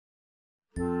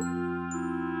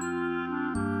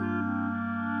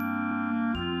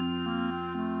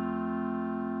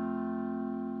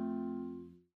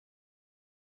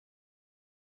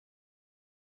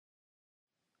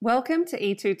Welcome to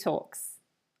E2 Talks.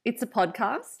 It's a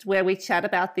podcast where we chat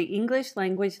about the English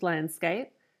language landscape,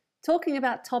 talking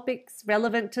about topics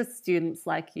relevant to students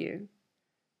like you.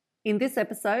 In this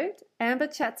episode, Amber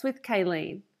chats with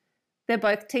Kaylene. They're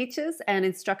both teachers and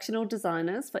instructional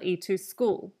designers for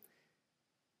E2School.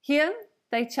 Here,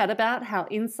 they chat about how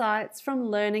insights from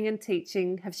learning and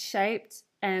teaching have shaped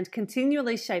and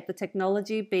continually shape the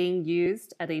technology being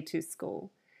used at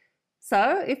E2School.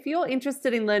 So if you're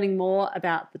interested in learning more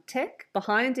about the tech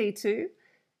behind E2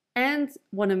 and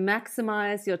want to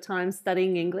maximise your time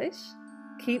studying English,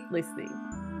 keep listening.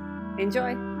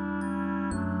 Enjoy.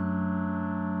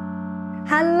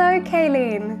 Hello,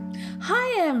 Kaylene.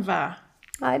 Hi, Amber.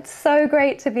 It's so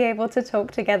great to be able to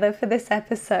talk together for this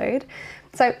episode.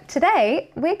 So today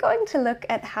we're going to look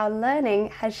at how learning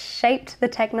has shaped the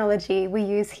technology we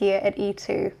use here at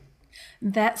E2.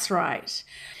 That's right.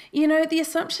 You know, the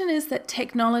assumption is that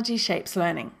technology shapes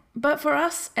learning. But for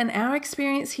us and our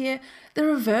experience here, the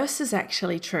reverse is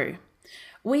actually true.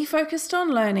 We focused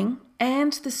on learning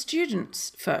and the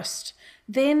students first.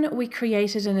 Then we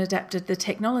created and adapted the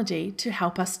technology to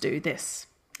help us do this.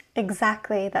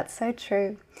 Exactly, that's so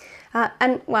true.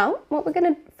 What we're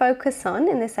going to focus on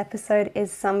in this episode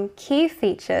is some key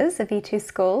features of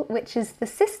E2School, which is the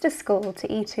sister school to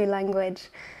E2 Language.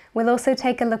 We'll also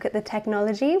take a look at the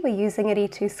technology we're using at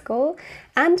E2School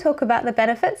and talk about the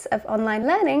benefits of online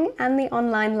learning and the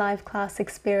online live class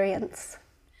experience.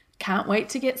 Can't wait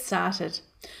to get started.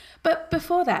 But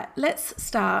before that, let's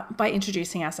start by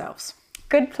introducing ourselves.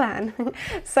 Good plan.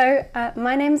 So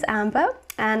my name's Amber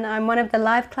and I'm one of the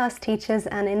live class teachers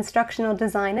and instructional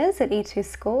designers at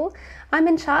E2School. I'm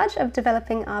in charge of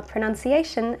developing our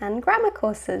pronunciation and grammar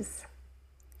courses.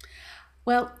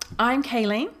 Well, I'm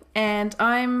Kaylene. And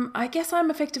I guess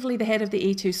I'm effectively the head of the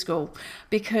E2School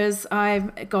because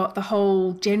I've got the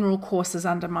whole general courses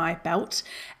under my belt.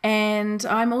 And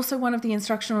I'm also one of the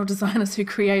instructional designers who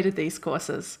created these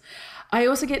courses. I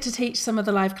also get to teach some of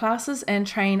the live classes and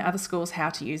train other schools how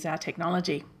to use our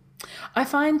technology. I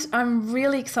find I'm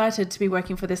really excited to be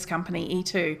working for this company,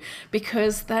 E2,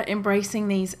 because they're embracing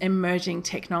these emerging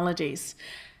technologies.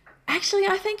 Actually,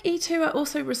 I think E2 are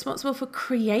also responsible for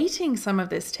creating some of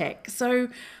this tech. So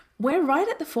we're right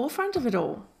at the forefront of it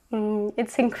all.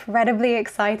 It's incredibly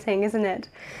exciting, isn't it?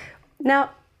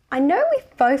 Now, I know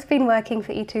we've both been working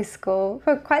for E2School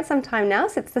for quite some time now,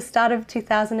 since the start of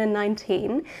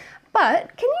 2019.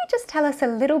 But can you just tell us a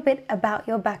little bit about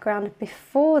your background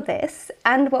before this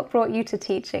and what brought you to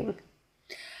teaching?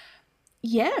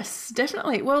 Yes,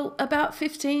 definitely. Well, about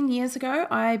 15 years ago,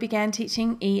 I began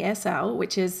teaching ESL,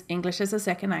 which is English as a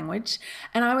Second Language,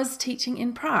 and I was teaching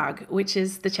in Prague, which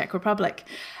is the Czech Republic.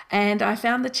 And I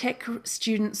found the Czech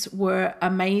students were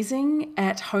amazing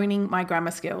at honing my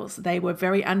grammar skills. They were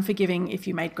very unforgiving if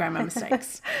you made grammar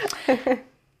mistakes.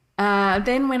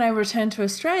 Then when I returned to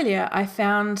Australia, I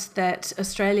found that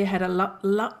Australia had a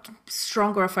lot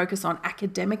stronger a focus on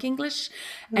academic English.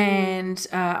 And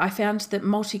I found that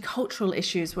multicultural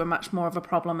issues were much more of a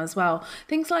problem as well.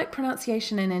 Things like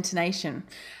pronunciation and intonation.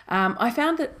 I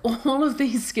found that all of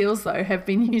these skills, though, have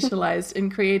been utilised in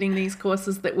creating these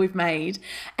courses that we've made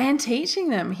and teaching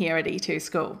them here at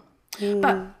E2School.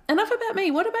 But enough about me.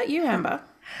 What about you, Amber?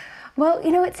 Well,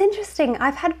 you know, it's interesting.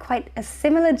 I've had quite a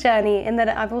similar journey in that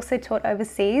I've also taught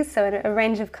overseas, so in a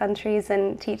range of countries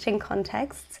and teaching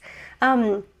contexts.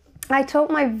 I taught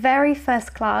my very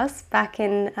first class back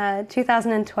in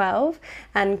 2012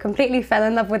 and completely fell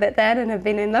in love with it then and have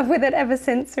been in love with it ever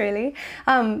since, really.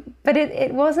 But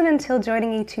it wasn't until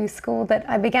joining E2School that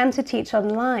I began to teach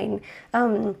online.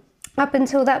 Up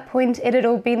until that point, it had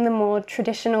all been the more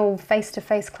traditional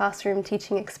face-to-face classroom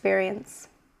teaching experience.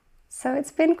 So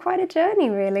it's been quite a journey,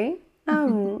 really.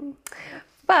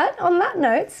 But on that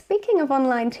note, speaking of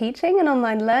online teaching and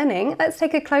online learning, let's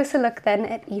take a closer look then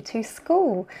at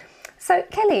E2School. So,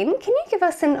 Kaylene, can you give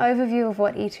us an overview of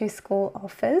what E2School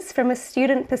offers from a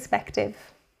student perspective?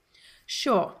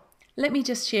 Sure. Let me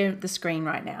just share the screen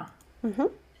right now.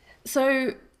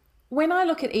 So when I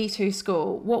look at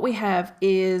E2School, what we have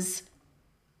is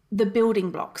the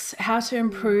building blocks, how to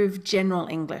improve general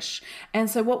English. And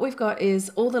so what we've got is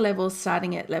all the levels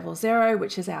starting at level 0,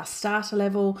 which is our starter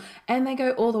level, and they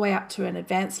go all the way up to an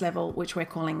advanced level, which we're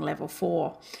calling level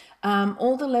 4.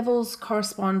 All the levels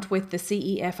correspond with the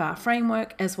CEFR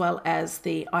framework as well as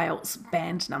the IELTS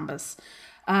band numbers.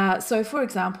 So for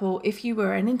example, if you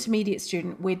were an intermediate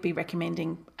student, we'd be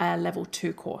recommending a level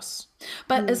 2 course.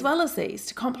 But as well as these,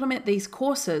 to complement these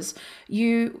courses,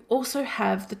 you also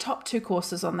have the top 2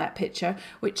 courses on that picture,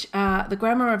 which are the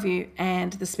Grammar Review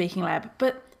and the Speaking Lab.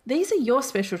 But these are your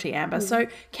specialty, Amber. So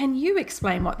can you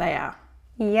explain what they are?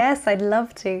 Yes, I'd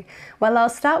love to. Well, I'll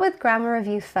start with grammar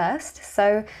review first.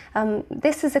 So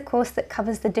this is a course that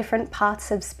covers the different parts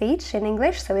of speech in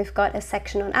English. So we've got a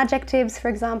section on adjectives, for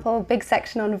example, big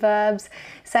section on verbs,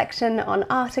 section on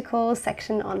articles,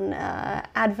 section on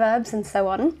adverbs, and so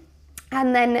on.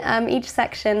 And then each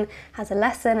section has a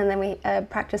lesson, and then we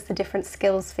practice the different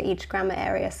skills for each grammar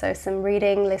area. So some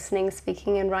reading, listening,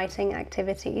 speaking and writing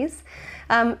activities.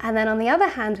 And then on the other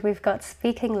hand, we've got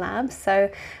speaking labs. So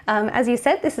as you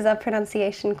said, this is our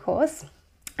pronunciation course.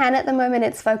 And at the moment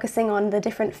it's focusing on the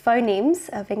different phonemes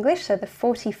of English, so the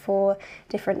 44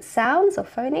 different sounds or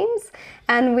phonemes.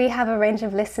 And we have a range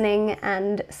of listening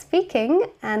and speaking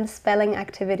and spelling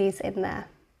activities in there.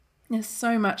 There's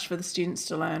so much for the students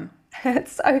to learn.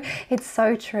 It's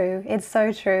so true. It's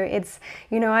so true. It's,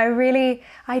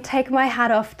 I take my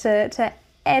hat off to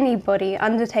anybody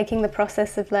undertaking the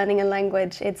process of learning a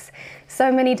language. It's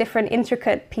so many different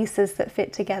intricate pieces that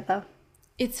fit together.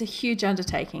 It's a huge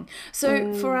undertaking.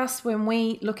 So for us, when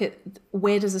we look at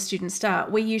where does a student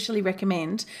start, we usually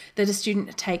recommend that a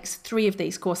student takes 3 of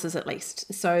these courses at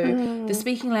least. So the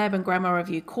speaking lab and grammar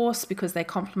review course, because they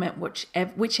complement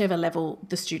whichever level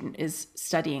the student is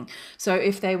studying. So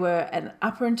if they were an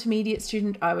upper intermediate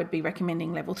student, I would be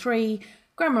recommending level 3,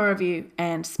 grammar review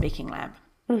and speaking lab.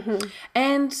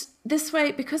 And this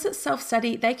way, because it's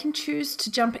self-study, they can choose to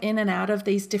jump in and out of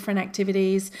these different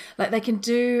activities. Like they can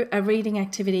do a reading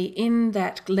activity in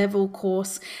that level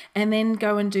course and then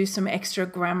go and do some extra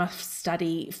grammar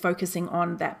study focusing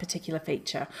on that particular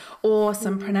feature, or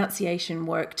some pronunciation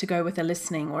work to go with a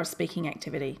listening or a speaking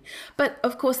activity. But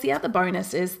of course, the other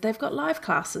bonus is they've got live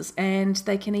classes and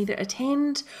they can either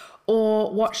attend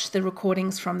or watch the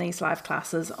recordings from these live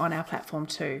classes on our platform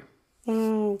too.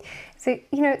 So,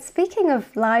 speaking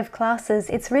of live classes,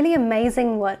 it's really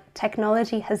amazing what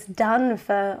technology has done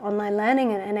for online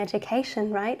learning and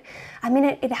education, right? I mean,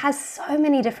 it has so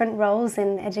many different roles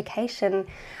in education.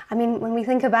 I mean, when we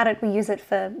think about it, we use it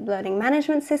for learning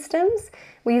management systems,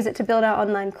 we use it to build our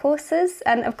online courses,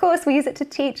 and of course, we use it to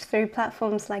teach through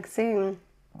platforms like Zoom.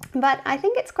 But I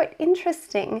think it's quite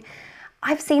interesting.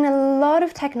 I've seen a lot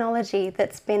of technology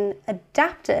that's been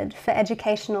adapted for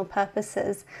educational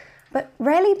purposes, but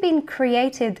rarely been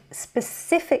created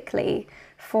specifically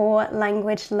for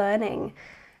language learning.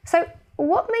 So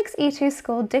what makes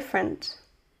E2School different?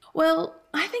 Well,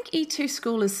 I think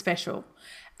E2School is special.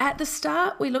 At the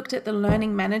start, we looked at the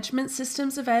learning management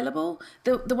systems available,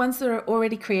 the ones that are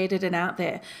already created and out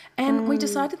there, and we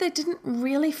decided they didn't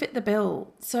really fit the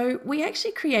bill. So we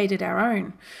actually created our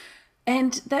own.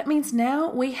 And that means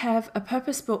now we have a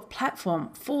purpose-built platform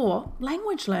for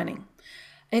language learning.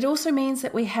 It also means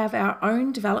that we have our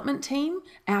own development team,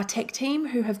 our tech team,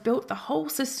 who have built the whole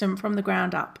system from the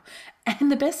ground up.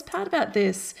 And the best part about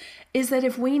this is that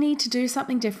if we need to do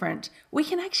something different, we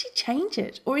can actually change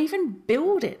it or even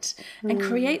build it and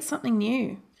create something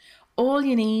new. All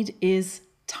you need is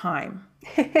time.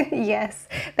 Yes,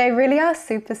 they really are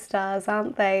superstars,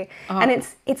 aren't they? Oh. And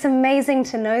it's amazing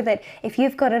to know that if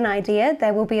you've got an idea,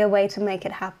 there will be a way to make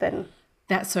it happen.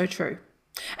 That's so true.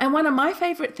 And one of my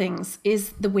favorite things is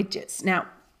the widgets. Now,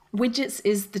 widgets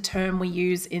is the term we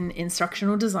use in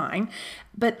instructional design,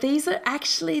 but these are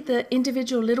actually the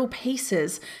individual little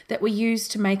pieces that we use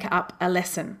to make up a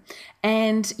lesson.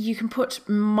 And you can put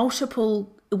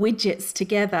multiple widgets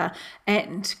together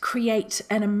and create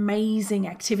an amazing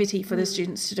activity for the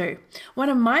students to do. One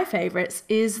of my favorites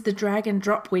is the drag and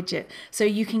drop widget. So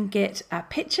you can get a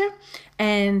picture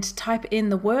and type in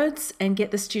the words and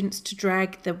get the students to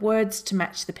drag the words to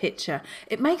match the picture.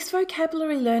 It makes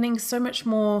vocabulary learning so much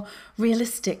more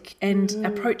realistic and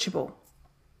approachable.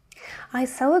 I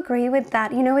so agree with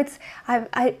that.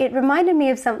 It reminded me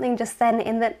of something just then,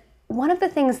 in that one of the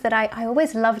things that I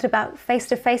always loved about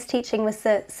face-to-face teaching was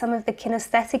some of the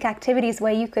kinesthetic activities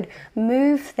where you could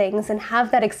move things and have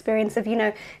that experience of,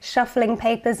 shuffling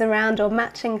papers around or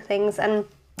matching things. And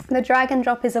the drag and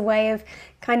drop is a way of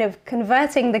kind of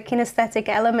converting the kinesthetic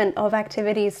element of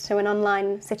activities to an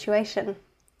online situation.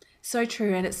 So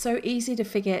true, and it's so easy to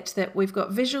forget that we've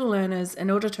got visual learners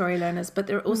and auditory learners, but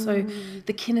there are also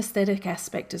the kinesthetic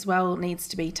aspect as well needs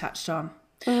to be touched on.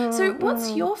 So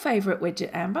what's your favourite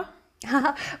widget, Amber?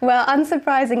 Well,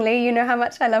 unsurprisingly, you know how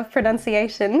much I love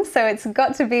pronunciation, so it's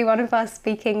got to be one of our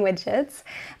speaking widgets.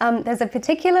 There's a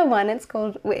particular one,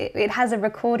 it has a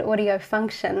record audio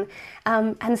function,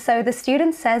 and so the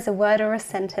student says a word or a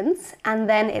sentence, and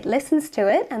then it listens to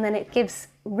it, and then it gives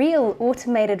real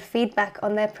automated feedback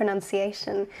on their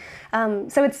pronunciation.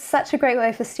 So it's such a great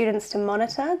way for students to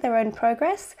monitor their own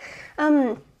progress.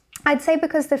 I'd say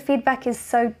because the feedback is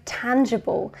so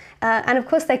tangible, and of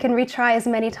course they can retry as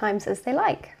many times as they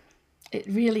like. It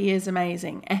really is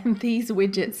amazing. And these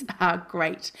widgets are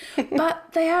great,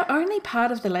 but they are only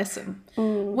part of the lesson.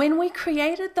 When we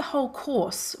created the whole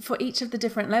course for each of the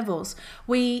different levels,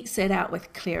 we set out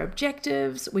with clear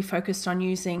objectives. We focused on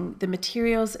using the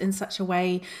materials in such a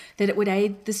way that it would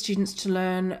aid the students to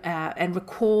learn and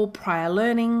recall prior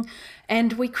learning.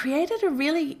 And we created a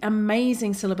really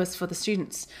amazing syllabus for the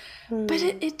students, but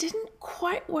it didn't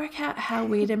quite work out how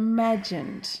we'd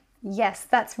imagined. Yes,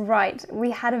 that's right.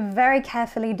 We had a very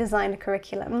carefully designed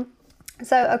curriculum.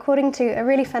 So according to a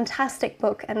really fantastic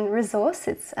book and resource,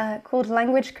 it's called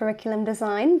Language Curriculum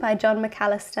Design by John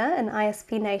McAllister and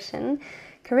ISP Nation.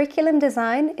 Curriculum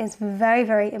design is very,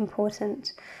 very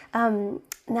important.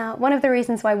 Now, one of the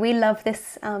reasons why we love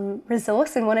this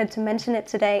resource and wanted to mention it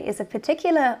today is a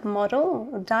particular model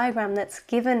or diagram that's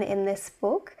given in this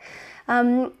book.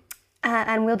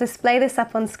 And we'll display this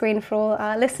up on screen for all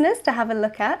our listeners to have a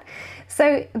look at.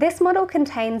 So this model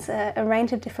contains a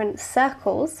range of different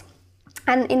circles,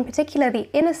 and in particular the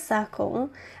inner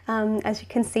circle, as you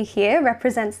can see here,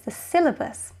 represents the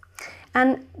syllabus.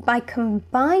 And by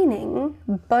combining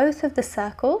both of the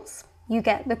circles, you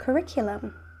get the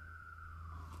curriculum.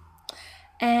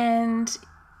 And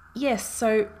yes,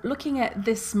 so looking at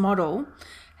this model,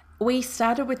 we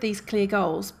started with these clear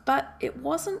goals, but it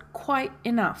wasn't quite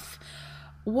enough.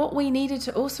 What we needed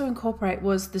to also incorporate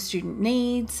was the student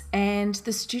needs and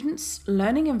the students'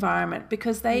 learning environment,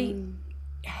 because they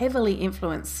heavily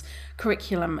influence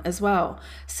curriculum as well.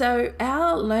 So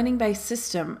our learning-based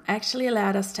system actually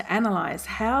allowed us to analyse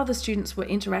how the students were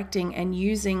interacting and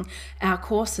using our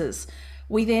courses.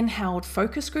 We then held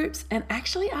focus groups and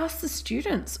actually asked the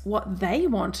students what they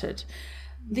wanted.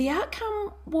 The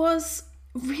outcome was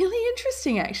really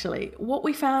interesting, actually. What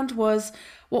we found was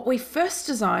what we first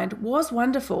designed was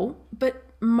wonderful, but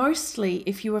mostly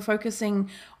if you were focusing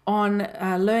on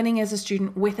learning as a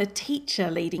student with a teacher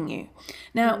leading you.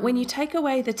 Now, when you take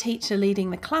away the teacher leading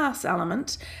the class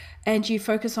element and you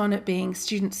focus on it being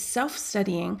students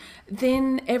self-studying,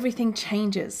 then everything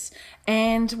changes.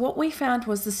 And what we found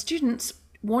was the students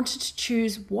wanted to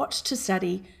choose what to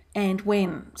study and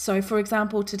when. So for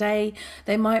example, today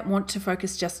they might want to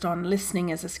focus just on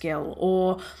listening as a skill,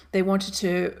 or they wanted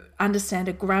to understand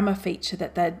a grammar feature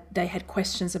that they had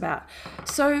questions about.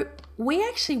 So we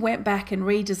actually went back and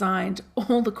redesigned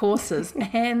all the courses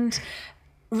and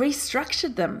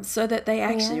restructured them so that they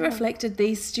actually reflected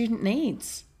these student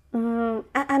needs. And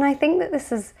I think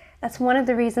that that's one of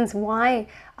the reasons why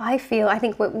I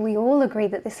think we all agree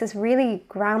that this is really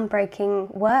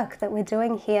groundbreaking work that we're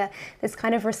doing here. This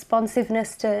kind of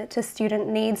responsiveness to student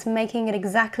needs, making it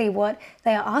exactly what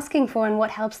they are asking for and what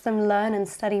helps them learn and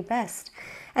study best.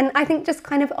 And I think just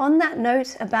kind of on that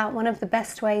note about one of the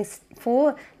best ways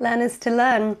for learners to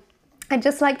learn, I'd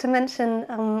just like to mention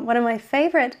one of my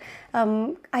favorite,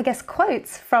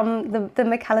 quotes from the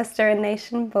McAllister and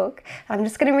Nation book. I'm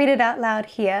just going to read it out loud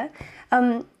here.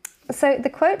 So the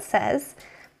quote says,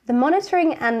 "The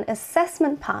monitoring and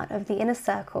assessment part of the inner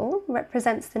circle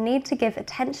represents the need to give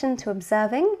attention to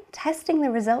observing, testing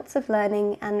the results of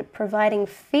learning, and providing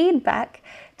feedback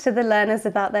to the learners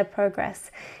about their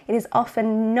progress. It is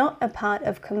often not a part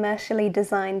of commercially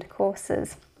designed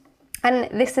courses." And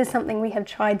this is something we have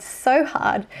tried so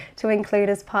hard to include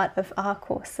as part of our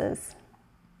courses.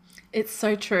 It's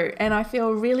so true. And I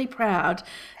feel really proud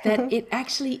that it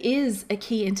actually is a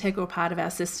key integral part of our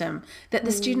system, that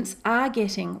the students are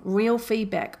getting real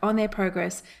feedback on their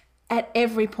progress at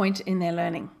every point in their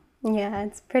learning. Yeah,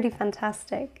 it's pretty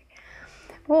fantastic.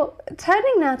 Well,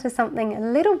 turning now to something a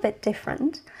little bit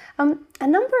different, a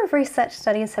number of research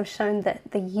studies have shown that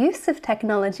the use of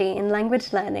technology in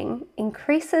language learning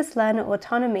increases learner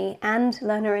autonomy and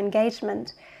learner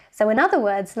engagement. So in other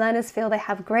words, learners feel they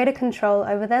have greater control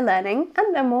over their learning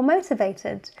and are more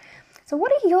motivated. So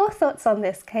what are your thoughts on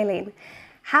this, Kaylene?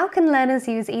 How can learners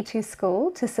use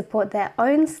E2School to support their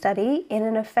own study in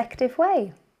an effective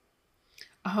way?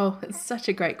 Oh, it's such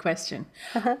a great question.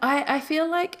 I feel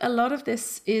like a lot of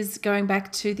this is going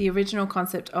back to the original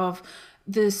concept of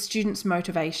the student's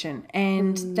motivation,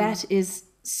 and that is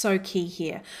so key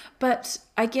here. But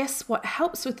I guess what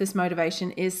helps with this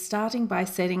motivation is starting by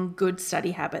setting good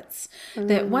study habits.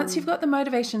 That once you've got the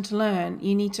motivation to learn,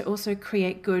 you need to also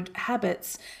create good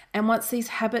habits. And once these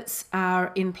habits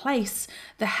are in place,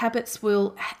 the habits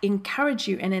will encourage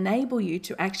you and enable you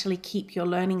to actually keep your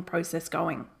learning process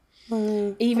going.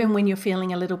 Even when you're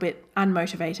feeling a little bit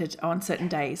unmotivated on certain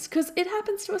days, because it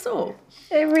happens to us all.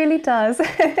 It really does.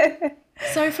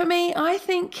 So for me, I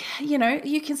think,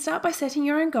 you can start by setting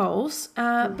your own goals,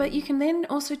 but you can then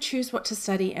also choose what to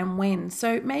study and when.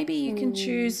 So maybe you can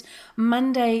choose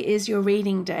Monday is your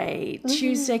reading day,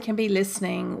 Tuesday can be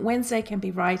listening, Wednesday can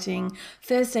be writing,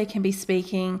 Thursday can be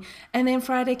speaking, and then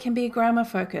Friday can be a grammar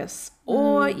focus.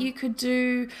 Or you could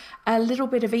do a little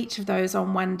bit of each of those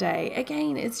on one day.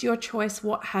 Again, it's your choice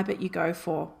what habit you go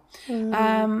for.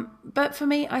 But for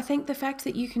me, I think the fact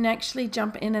that you can actually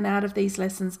jump in and out of these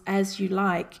lessons as you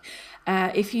like.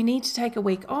 If you need to take a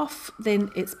week off, then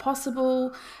it's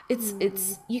possible.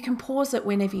 It's you can pause it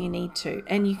whenever you need to,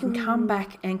 and you can come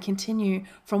back and continue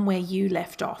from where you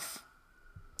left off.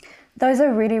 Those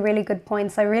are really, really good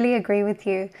points. I really agree with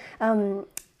you.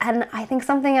 And I think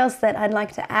something else that I'd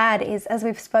like to add is, as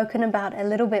we've spoken about a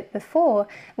little bit before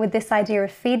with this idea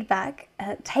of feedback,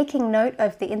 taking note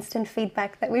of the instant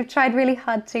feedback that we've tried really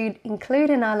hard to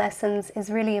include in our lessons is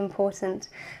really important,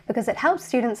 because it helps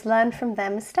students learn from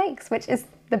their mistakes, which is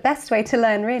the best way to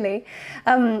learn, really.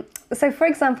 So for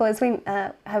example, as we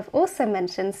have also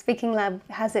mentioned, Speaking Lab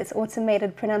has its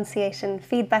automated pronunciation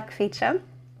feedback feature.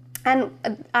 And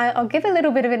I'll give a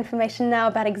little bit of information now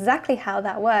about exactly how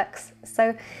that works.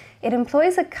 So it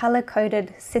employs a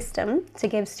color-coded system to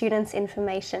give students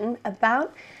information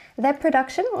about their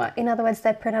production, or in other words,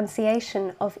 their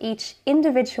pronunciation of each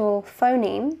individual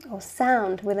phoneme or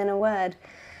sound within a word.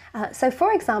 So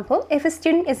for example, if a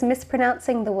student is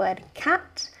mispronouncing the word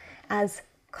cat as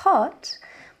cot,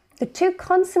 the two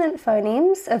consonant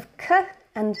phonemes of k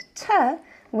and t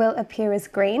will appear as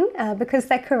green because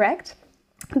they're correct.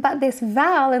 But this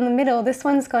vowel in the middle, this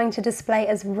one's going to display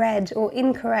as red or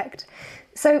incorrect.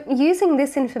 So using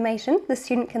this information, the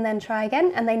student can then try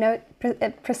again, and they know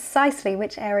precisely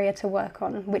which area to work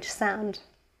on, which sound.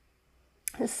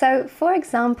 So for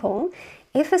example,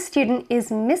 if a student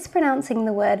is mispronouncing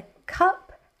the word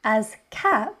cup as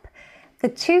cap, the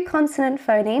two consonant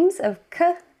phonemes of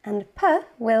k and p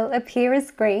will appear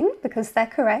as green because they're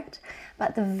correct,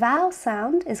 but the vowel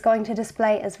sound is going to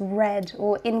display as red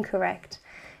or incorrect.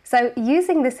 So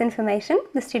using this information,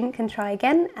 the student can try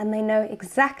again, and they know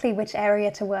exactly which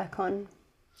area to work on.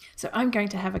 So I'm going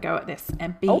to have a go at this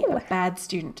and be a bad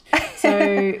student.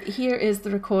 So here is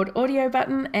the record audio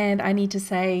button, and I need to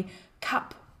say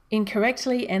cup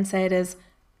incorrectly and say it as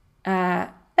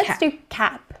cap. Let's do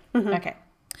cap. Okay.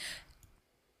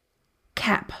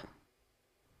 Cap.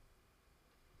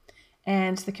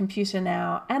 And the computer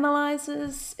now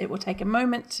analyzes. It will take a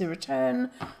moment to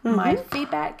return my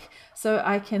feedback, so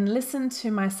I can listen to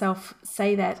myself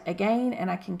say that again, and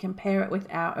I can compare it with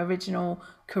our original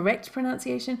correct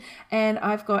pronunciation. And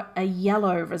I've got a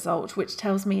yellow result, which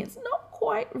tells me it's not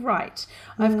quite right.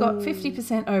 I've got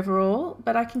 50% overall,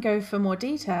 but I can go for more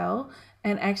detail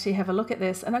and actually have a look at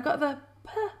this. And I got the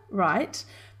p right,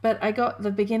 but I got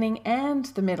the beginning and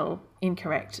the middle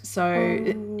incorrect. So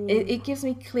it gives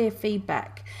me clear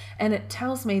feedback, and it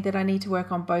tells me that I need to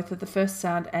work on both of the first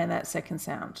sound and that second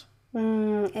sound.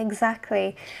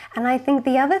 Exactly. And I think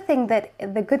the other thing that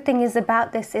the good thing is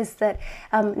about this is that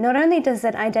not only does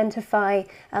it identify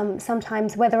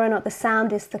sometimes whether or not the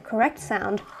sound is the correct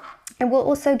sound, it will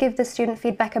also give the student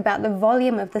feedback about the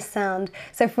volume of the sound.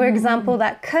 So for example,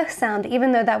 that k sound,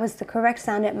 even though that was the correct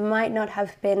sound, it might not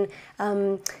have been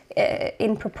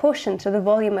in proportion to the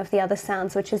volume of the other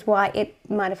sounds, which is why it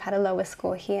might have had a lower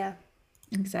score here.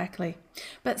 Exactly.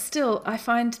 But still, I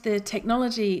find the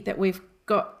technology that we've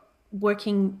got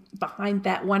working behind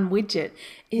that one widget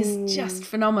is just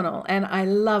phenomenal, and I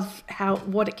love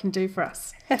what it can do for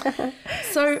us.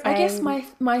 So I guess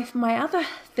my other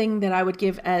thing that I would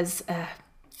give as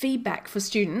feedback for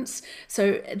students,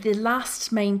 so the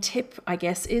last main tip, I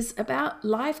guess, is about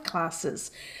live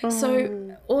classes.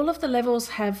 So all of the levels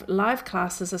have live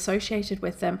classes associated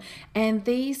with them, and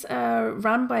these are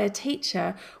run by a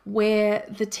teacher, where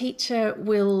the teacher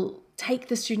will take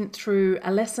the student through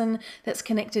a lesson that's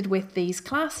connected with these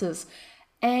classes.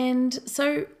 And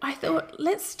so I thought,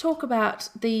 let's talk about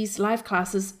these live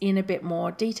classes in a bit more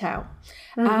detail.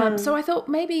 So I thought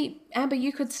maybe, Amber,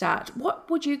 you could start. What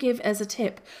would you give as a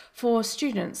tip for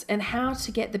students, and how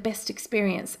to get the best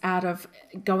experience out of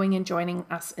going and joining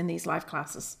us in these live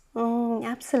classes?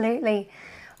 Absolutely.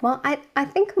 Well, I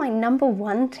think my number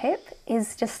one tip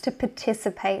is just to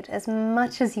participate as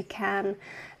much as you can.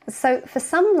 So for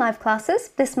some live classes,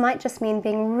 this might just mean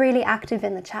being really active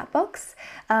in the chat box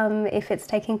if it's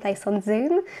taking place on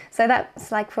Zoom. So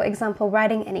that's like, for example,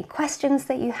 writing any questions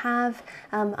that you have,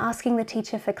 asking the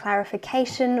teacher for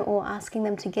clarification, or asking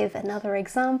them to give another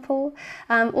example.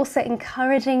 Also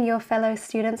encouraging your fellow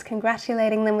students,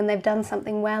 congratulating them when they've done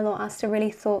something well or asked a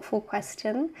really thoughtful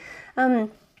question.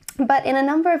 But in a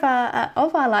number of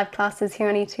our live classes here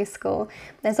on E2School,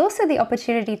 there's also the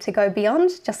opportunity to go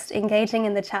beyond just engaging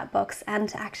in the chat box and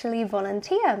to actually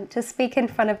volunteer to speak in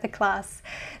front of the class.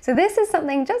 So this is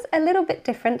something just a little bit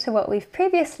different to what we've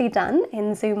previously done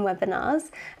in Zoom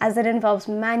webinars, as it involves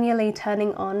manually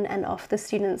turning on and off the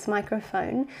student's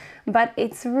microphone. But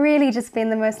it's really just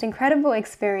been the most incredible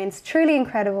experience, truly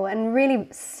incredible, and really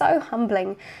so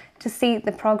humbling to see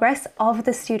the progress of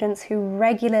the students who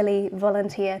regularly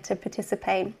volunteer to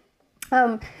participate.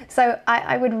 So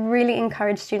I would really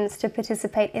encourage students to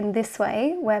participate in this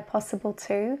way where possible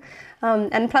too.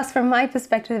 And plus, from my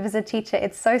perspective as a teacher,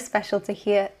 it's so special to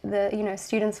hear the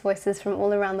students' voices from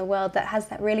all around the world that has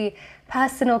that really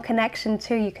personal connection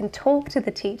too. You can talk to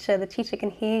the teacher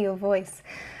can hear your voice.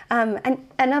 And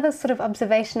another sort of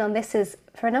observation on this is,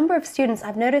 for a number of students,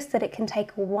 I've noticed that it can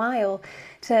take a while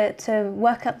to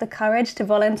work up the courage to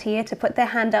volunteer, to put their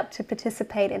hand up to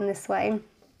participate in this way.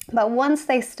 But once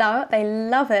they start, they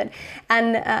love it.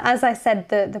 And as I said,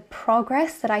 the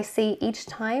progress that I see each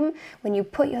time when you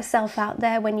put yourself out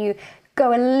there, when you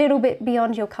go a little bit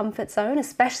beyond your comfort zone,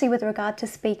 especially with regard to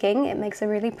speaking, it makes a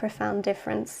really profound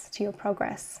difference to your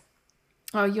progress.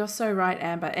 Oh, you're so right,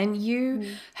 Amber. And you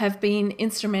have been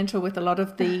instrumental with a lot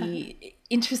of the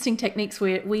interesting techniques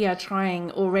we are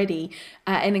trying already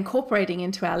and incorporating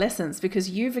into our lessons, because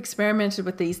you've experimented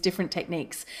with these different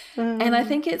techniques. And I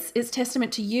think it's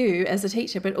testament to you as a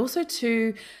teacher, but also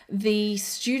to the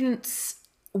students'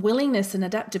 willingness and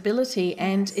adaptability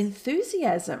and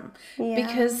enthusiasm,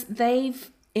 because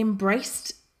they've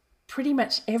embraced pretty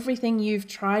much everything you've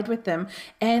tried with them.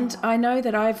 And I know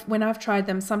that when I've tried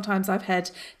them, sometimes I've had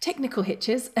technical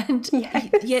hitches, and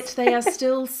yet they are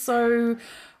still so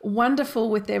wonderful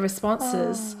with their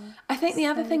responses. I think the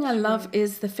other thing I love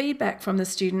is the feedback from the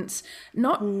students,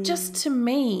 not just to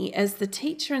me as the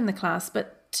teacher in the class,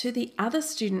 but to the other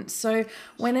students. So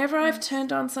whenever I've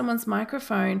turned on someone's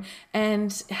microphone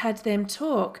and had them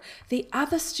talk, the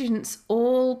other students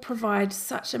all provide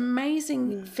such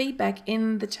amazing feedback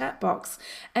in the chat box.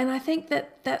 And I think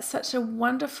that that's such a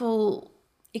wonderful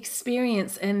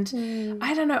experience. And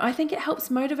I don't know, I think it helps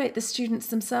motivate the students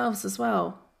themselves as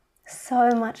well. So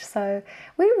much so.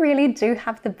 We really do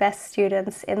have the best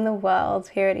students in the world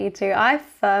here at E2. I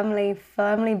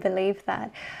firmly believe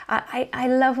that. I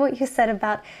love what you said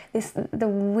about the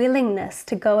willingness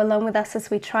to go along with us as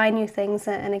we try new things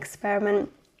and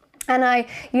experiment. And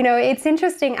it's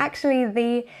interesting, actually,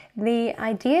 the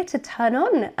idea to turn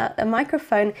on a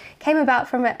microphone came about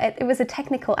from it was a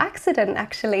technical accident,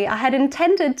 actually. I had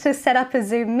intended to set up a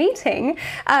Zoom meeting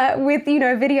with,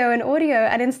 video and audio,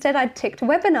 and instead I ticked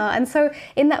webinar. And so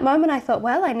in that moment I thought,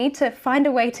 well, I need to find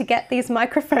a way to get these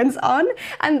microphones on.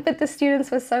 But the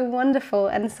students were so wonderful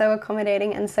and so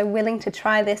accommodating and so willing to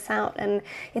try this out. And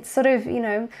it's sort of,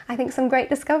 I think some great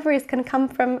discoveries can come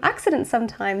from accidents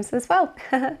sometimes as well.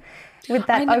 With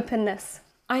that openness.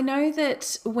 I know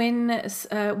that when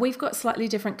we've got slightly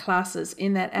different classes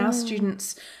in that our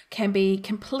students can be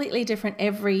completely different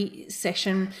every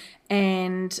session,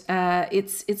 and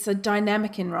it's a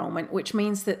dynamic enrollment, which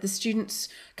means that the students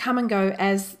come and go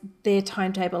as their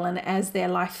timetable and as their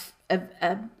life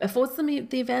affords them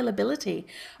the availability.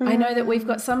 I know that we've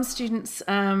got some students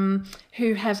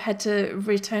who have had to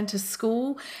return to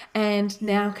school and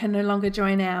now can no longer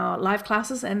join our live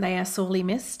classes, and they are sorely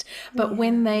missed. But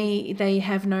when they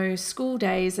have no school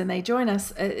days and they join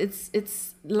us,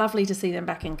 it's lovely to see them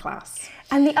back in class.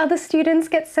 And the other students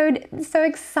get so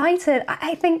excited.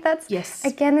 I think that's,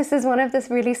 again, this is one of the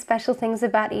really special things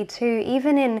about E2.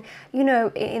 Even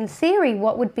in theory,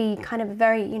 what would be kind of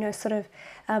very, sort of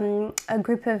a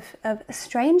group of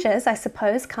strangers, I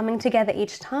suppose, coming together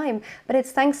each time. But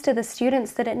it's thanks to the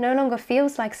students that it no longer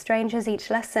feels like strangers each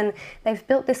lesson. They've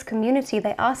built this community.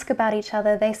 They ask about each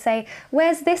other. They say,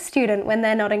 where's this student when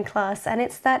they're not in class? And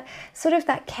it's that sort of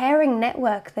that caring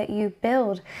network that you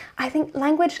build. I think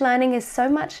language learning is so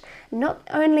much not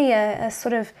only a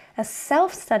sort of a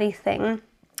self-study thing,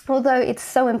 although it's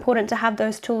so important to have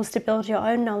those tools to build your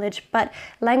own knowledge, but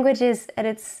language is at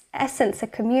its essence a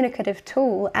communicative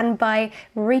tool. And by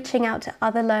reaching out to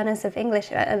other learners of English,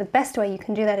 the best way you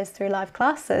can do that is through live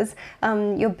classes.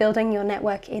 You're building your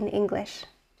network in English.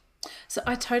 So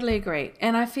I totally agree.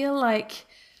 And I feel like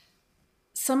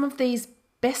some of these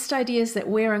best ideas that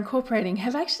we're incorporating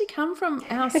have actually come from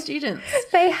our students.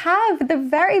 They have. The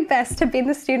very best have been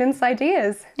the students'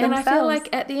 ideas And themselves. I feel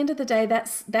like at the end of the day,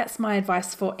 that's my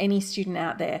advice for any student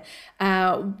out there.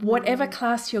 Whatever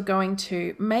class you're going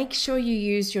to, make sure you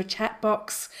use your chat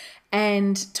box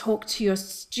and talk to your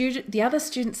the other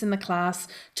students in the class,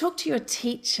 talk to your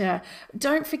teacher.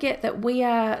 Don't forget that we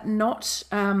are not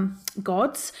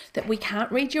gods, that we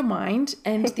can't read your mind,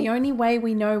 and the only way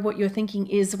we know what you're thinking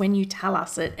is when you tell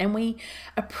us it, and we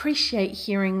appreciate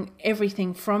hearing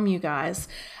everything from you guys.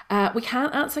 We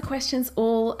can't answer questions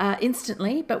all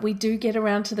instantly, but we do get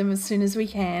around to them as soon as we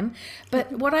can.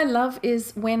 But what I love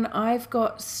is when I've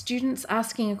got students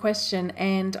asking a question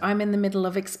and I'm in the middle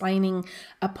of explaining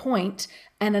a point,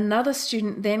 and another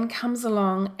student then comes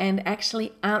along and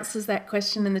actually answers that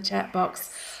question in the chat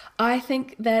box. I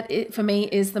think that it, for me,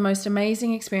 is the most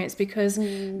amazing experience, because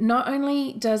not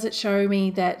only does it show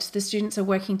me that the students are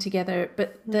working together,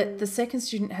 but that the second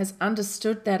student has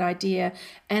understood that idea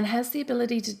and has the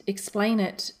ability to explain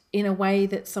it in a way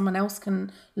that someone else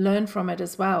can learn from it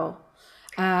as well.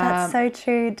 That's so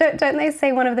true. Don't they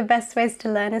say one of the best ways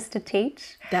to learn is to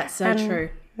teach? That's so true.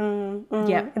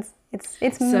 Yeah.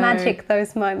 It's magic,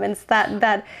 those moments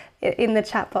that in the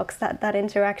chat box, that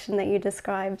interaction that you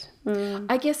described.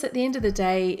 I guess at the end of the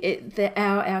day,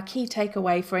 our key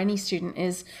takeaway for any student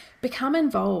is become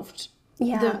involved.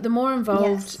 Yeah. The more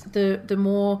involved, the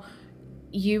more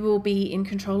you will be in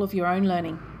control of your own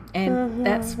learning. And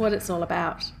that's what it's all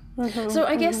about. So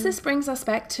I guess this brings us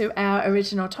back to our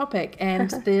original topic and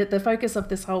the focus of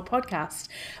this whole podcast,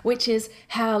 which is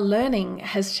how learning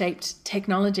has shaped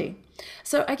technology.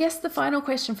 So I guess the final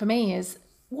question for me is,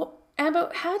 Amber,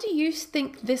 how do you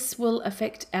think this will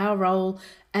affect our role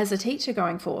as a teacher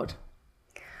going forward?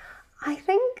 I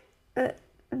think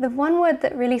the one word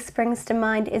that really springs to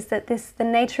mind is that the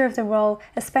nature of the role,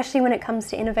 especially when it comes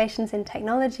to innovations in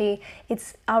technology,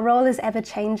 our role is ever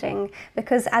changing,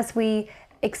 because as we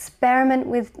experiment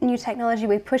with new technology,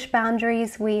 we push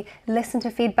boundaries, we listen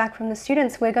to feedback from the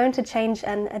students, we're going to change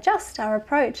and adjust our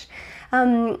approach.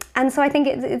 And so I think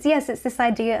it's this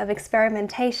idea of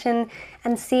experimentation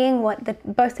and seeing what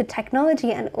both the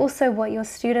technology and also what your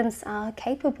students are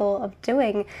capable of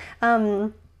doing.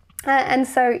 And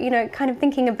so, kind of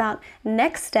thinking about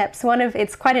next steps,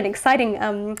 it's quite an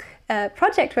exciting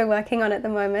project we're working on at the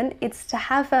moment. It's to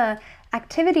have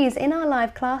activities in our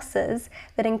live classes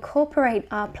that incorporate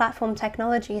our platform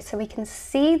technology so we can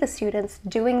see the students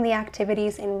doing the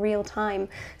activities in real time.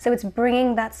 So it's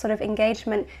bringing that sort of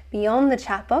engagement beyond the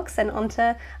chat box and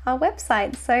onto our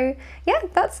website. So yeah,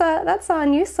 that's our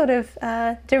new sort of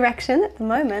direction at the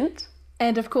moment.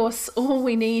 And of course, all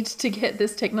we need to get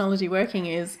this technology working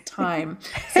is time.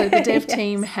 So the dev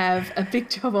team have a big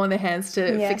job on their hands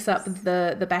to fix up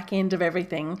the back end of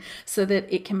everything so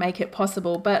that it can make it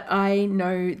possible. But I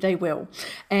know they will.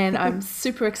 And I'm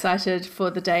super excited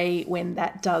for the day when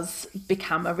that does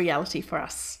become a reality for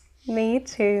us. Me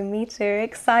too.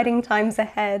 Exciting times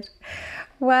ahead.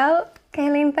 Well,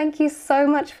 Kaylene, thank you so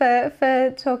much for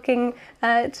talking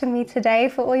to me today,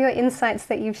 for all your insights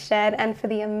that you've shared, and for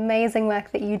the amazing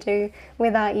work that you do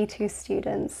with our E2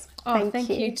 students. Thank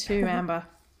you too, Amber.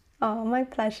 Oh, my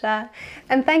pleasure.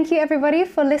 And thank you, everybody,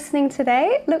 for listening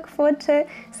today. Look forward to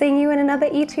seeing you in another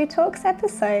E2 Talks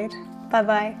episode.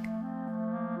 Bye-bye.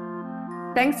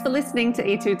 Thanks for listening to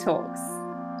E2 Talks.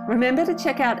 Remember to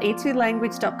check out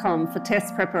e2language.com for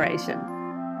test preparation.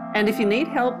 And if you need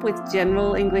help with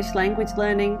general English language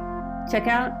learning, check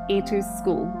out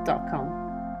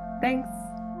E2School.com. Thanks.